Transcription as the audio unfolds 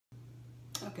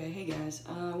Okay, hey guys,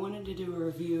 I wanted to do a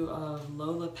review of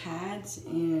LOLA pads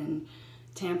and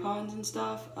tampons and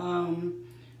stuff.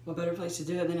 What better place to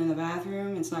do it than in the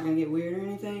bathroom? It's not going to get weird or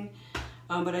anything.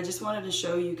 But I just wanted to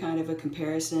show you kind of a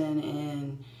comparison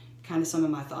and kind of some of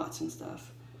my thoughts and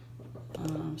stuff.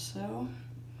 So,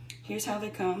 here's how they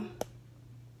come.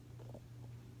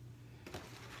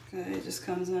 Okay, it just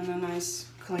comes in a nice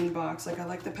clean box. Like, I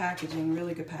like the packaging,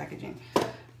 really good packaging.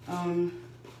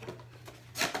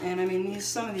 And I mean,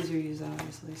 some of these are used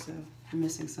obviously, so I'm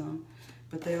missing some.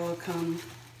 But they all come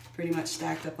pretty much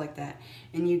stacked up like that.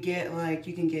 And you get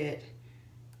you can get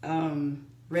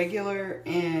regular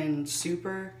and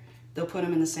super. They'll put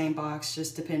them in the same box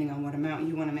just depending on what amount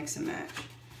you want to mix and match.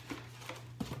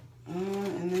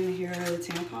 And then here are the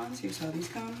tampons. Here's how these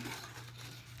come.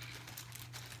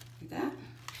 Like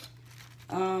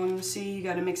that. See, you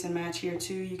got to mix and match here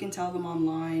too. You can tell them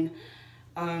online.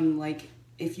 Like,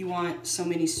 if you want so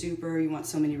many super, you want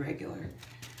so many regular.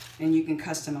 And you can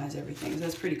customize everything. So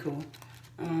that's pretty cool.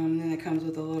 Then it comes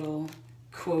with a little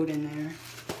quote in there.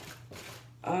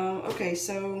 Okay,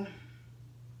 so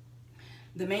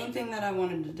the main thing that I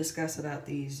wanted to discuss about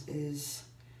these is,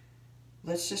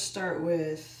 let's start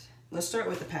with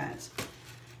the pads.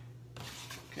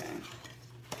 Okay.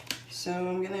 So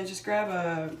I'm gonna just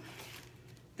grab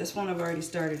this one I've already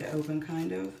started to open,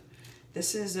 kind of.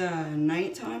 This is a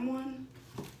nighttime one.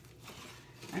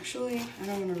 Actually, I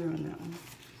don't want to ruin that one.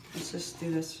 Let's just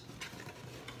do this.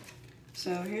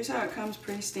 So here's how it comes,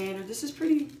 pretty standard. This is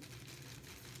pretty,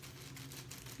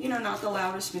 you know, not the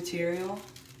loudest material.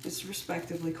 It's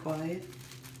respectively quiet.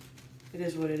 It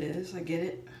is what it is, I get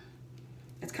it.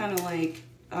 It's kind of like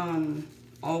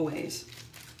Always.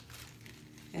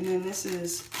 And then this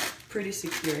is pretty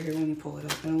secure here when you pull it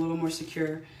up, and a little more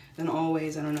secure than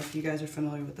Always. I don't know if you guys are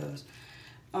familiar with those.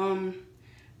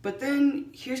 But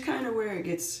then here's kind of where it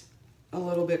gets a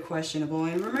little bit questionable.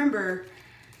 And remember,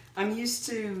 I'm used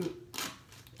to,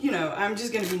 you know, I'm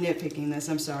just going to be nitpicking this.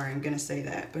 I'm sorry, I'm going to say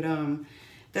that. But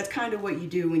that's kind of what you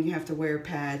do when you have to wear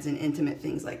pads and intimate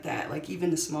things like that. Like,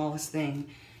 even the smallest thing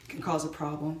can cause a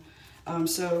problem.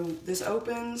 So this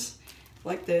opens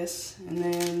like this, and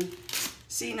then,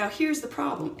 see, now here's the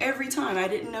problem. Every time, I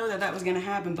didn't know that was going to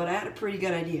happen, but I had a pretty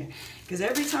good idea. Because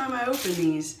every time I open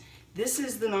these, this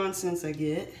is the nonsense I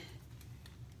get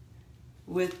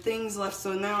with things left.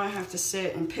 So now I have to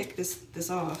sit and pick this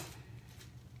off.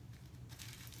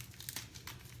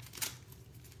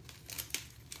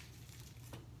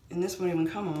 And this won't even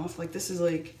come off. Like, this is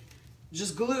like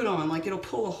just glued on. Like, it'll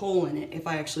pull a hole in it if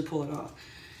I actually pull it off.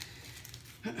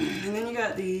 And then you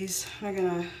got these.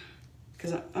 I'm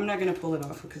not gonna pull it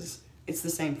off because it's the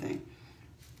same thing.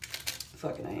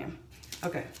 Fuck it, I am.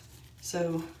 Okay,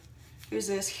 so here's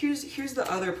this. Here's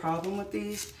the other problem with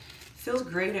these. Feels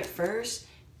great at first.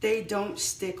 They don't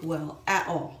stick well at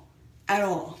all. At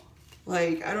all.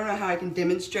 Like, I don't know how I can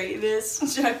demonstrate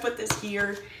this. Should I put this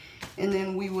here? And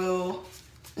then we will,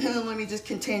 and then let me just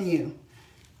continue.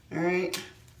 All right,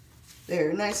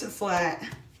 there, nice and flat.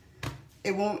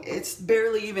 It's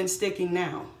barely even sticking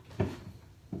now.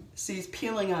 See, it's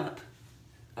peeling up.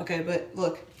 Okay, but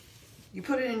look, you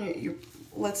put it in your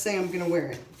let's say I'm gonna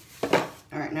wear it.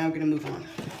 All right, now I'm gonna move on.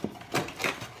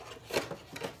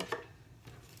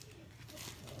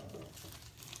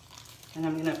 And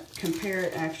I'm gonna compare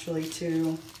it actually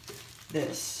to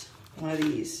this, one of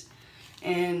these.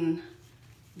 And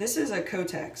this is a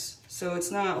Kotex, so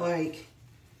it's not like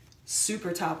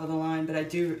super top of the line, but I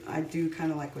do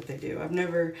kind of like what they do.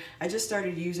 I just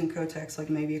started using Kotex like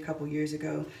maybe a couple years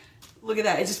ago. Look at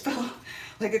that, it just felt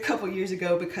like a couple years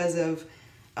ago because of,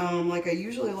 like, I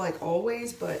usually like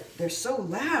Always, but they're so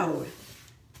loud.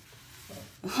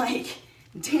 Like,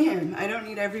 damn, I don't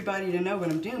need everybody to know what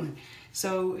I'm doing.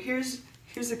 So here's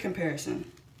the comparison.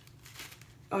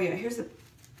 Oh yeah, here's the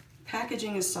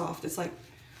packaging is soft. It's like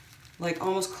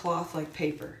almost cloth like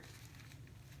paper.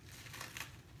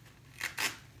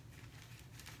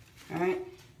 All right,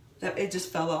 it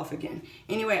just fell off again.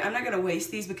 Anyway, I'm not gonna waste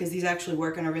these because these actually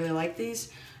work and I really like these.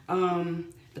 But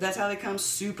that's how they come,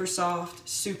 super soft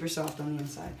on the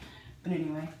inside. But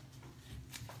anyway,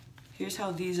 here's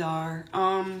how these are.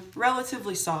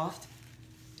 Relatively soft.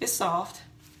 It's soft,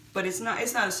 but it's not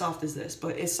as soft as this,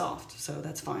 but it's soft, so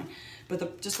that's fine.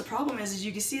 But just the problem is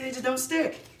you can see they just don't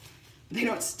stick. They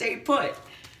don't stay put.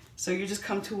 So you just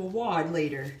come to a wad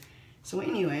later. So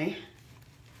anyway,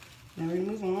 now we're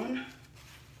gonna move on.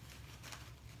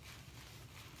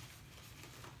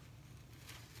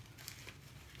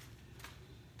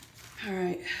 All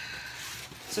right.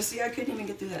 So see, I couldn't even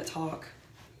get through that talk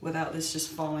without this just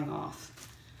falling off.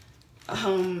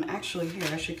 Actually, here,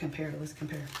 I should compare. Let's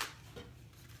compare.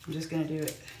 I'm just gonna do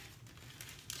it.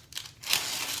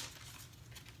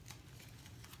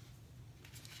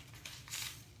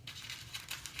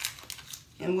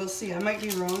 And we'll see. I might be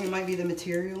wrong. It might be the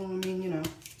material. I mean, you know,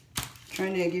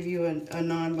 trying to give you a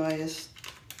non-biased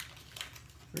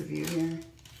review here.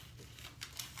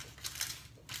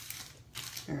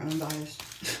 Or unbiased.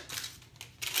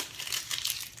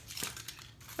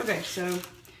 Okay, so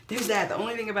there's that. The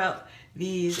only thing about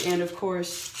these, and of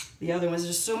course the other ones,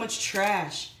 there's so much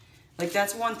trash. Like,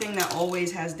 that's one thing that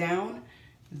always has down.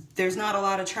 There's not a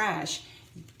lot of trash.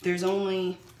 There's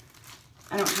only,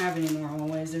 I don't have any more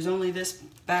always. There's only this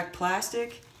back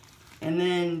plastic, and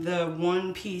then the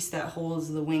one piece that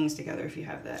holds the wings together if you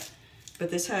have that.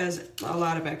 But this has a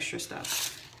lot of extra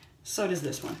stuff. So does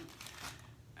this one.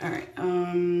 All right,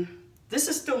 this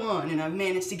is still on, and I've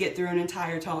managed to get through an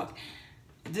entire talk.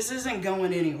 This isn't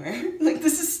going anywhere. Like,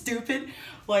 this is stupid.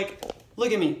 Like,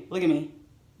 look at me, look at me.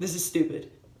 This is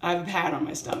stupid. I have a pad on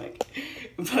my stomach,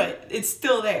 but it's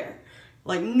still there.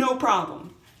 Like, no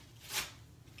problem.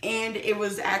 And it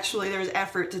was actually, there was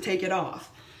effort to take it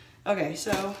off. Okay,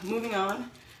 so moving on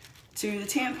to the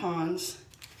tampons.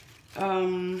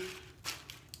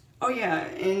 Oh yeah,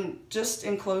 and just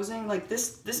in closing, like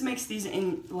this makes these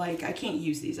in, like, I can't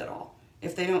use these at all.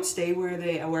 If they don't stay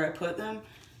where I put them,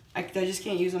 I just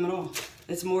can't use them at all.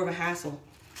 It's more of a hassle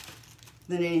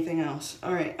than anything else.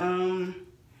 All right,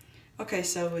 okay,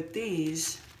 so with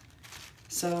these,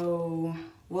 so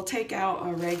we'll take out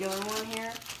a regular one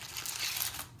here.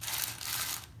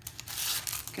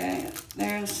 Okay,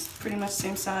 there's pretty much the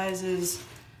same size as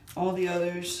all the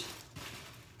others.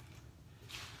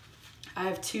 I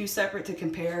have two separate to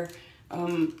compare.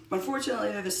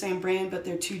 Unfortunately, they're the same brand, but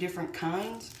they're two different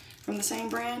kinds from the same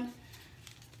brand.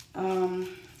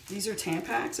 These are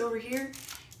Tampax over here,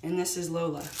 and this is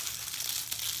LOLA.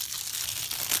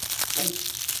 And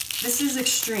this is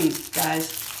extreme,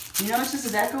 guys. You notice this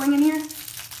is echoing in here?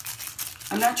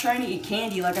 I'm not trying to eat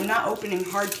candy. Like, I'm not opening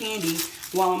hard candy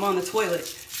while I'm on the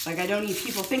toilet. Like, I don't need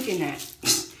people thinking that.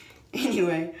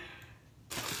 Anyway,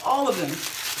 all of them.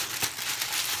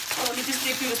 Oh, let me just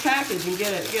dig through this package and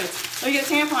get it. Let me get a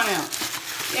tampon out.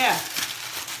 Yeah.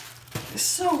 It's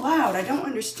so loud. I don't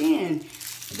understand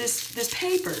this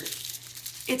paper.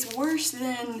 It's worse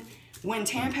than when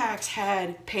Tampax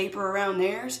had paper around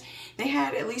theirs. They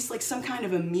had at least like some kind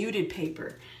of a muted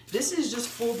paper. This is just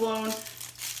full blown.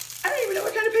 I don't even know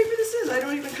what kind of paper this is. I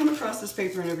don't even come across this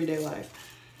paper in everyday life.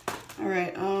 All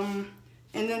right, and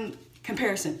then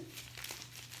comparison.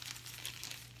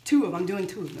 I'm doing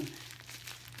two of them.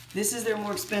 This is their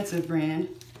more expensive brand,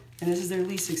 and this is their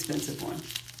least expensive one.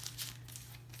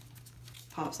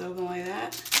 Pops open like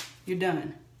that, you're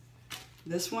done.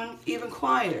 This one, even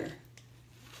quieter.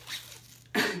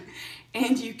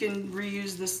 And you can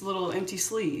reuse this little empty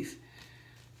sleeve.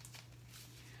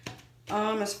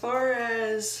 As far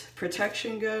as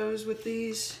protection goes with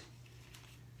these,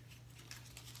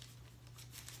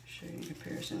 show you in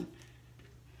comparison.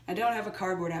 I don't have a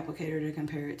cardboard applicator to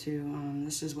compare it to.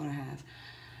 This is what I have.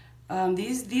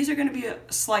 These are going to be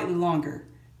slightly longer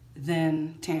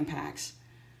than Tampax.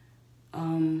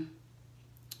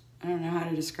 I don't know how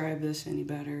to describe this any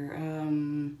better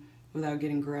without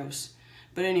getting gross.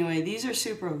 But anyway, these are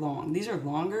super long. These are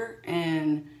longer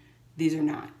and these are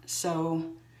not. So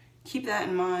keep that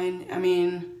in mind. I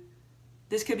mean,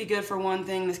 this could be good for one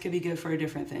thing, this could be good for a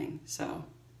different thing. So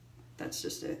that's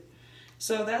just it.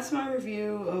 So that's my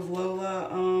review of LOLA.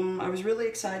 I was really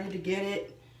excited to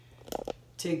get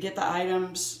the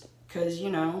items, because, you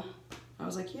know, I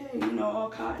was like, yeah, you know, all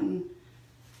cotton.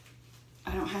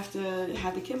 I don't have to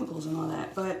have the chemicals and all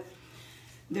that, but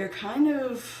they're kind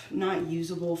of not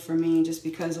usable for me just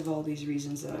because of all these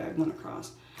reasons that I went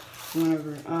across.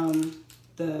 Whenever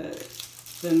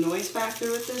the noise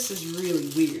factor with this is really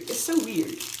weird. It's so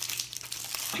weird.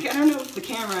 Like, I don't know if the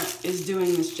camera is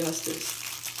doing this justice.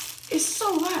 It's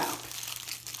so loud.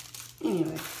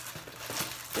 Anyway,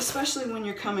 especially when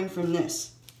you're coming from this.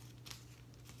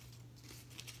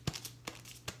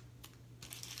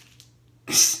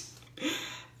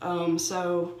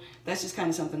 So that's just kind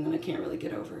of something that I can't really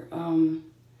get over. And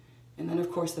then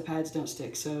of course the pads don't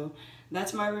stick. So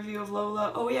that's my review of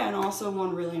LOLA. Oh yeah, and also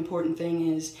one really important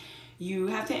thing is you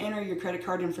have to enter your credit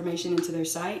card information into their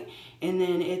site, and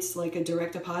then it's like a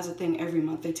direct deposit thing every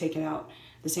month. They take it out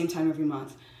the same time every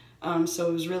month. So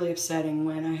it was really upsetting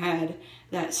when I had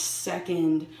that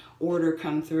second order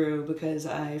come through because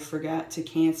I forgot to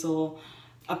cancel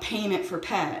a payment for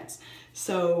pads.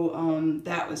 So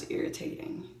that was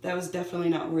irritating. That was definitely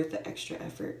not worth the extra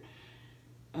effort.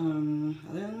 Other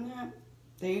than that,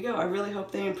 there you go. I really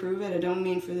hope they improve it. I don't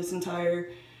mean for this entire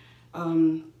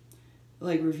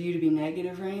like review to be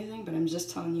negative or anything, but I'm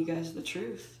just telling you guys the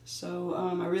truth. So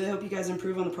I really hope you guys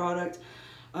improve on the product.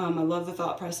 I love the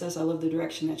thought process. I love the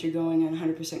direction that you're going in,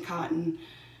 100% cotton.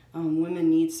 Women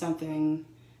need something,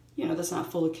 you know, that's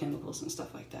not full of chemicals and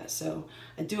stuff like that. So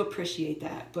I do appreciate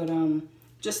that, but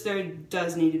just there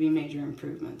does need to be major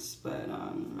improvements. But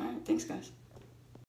all right, thanks guys.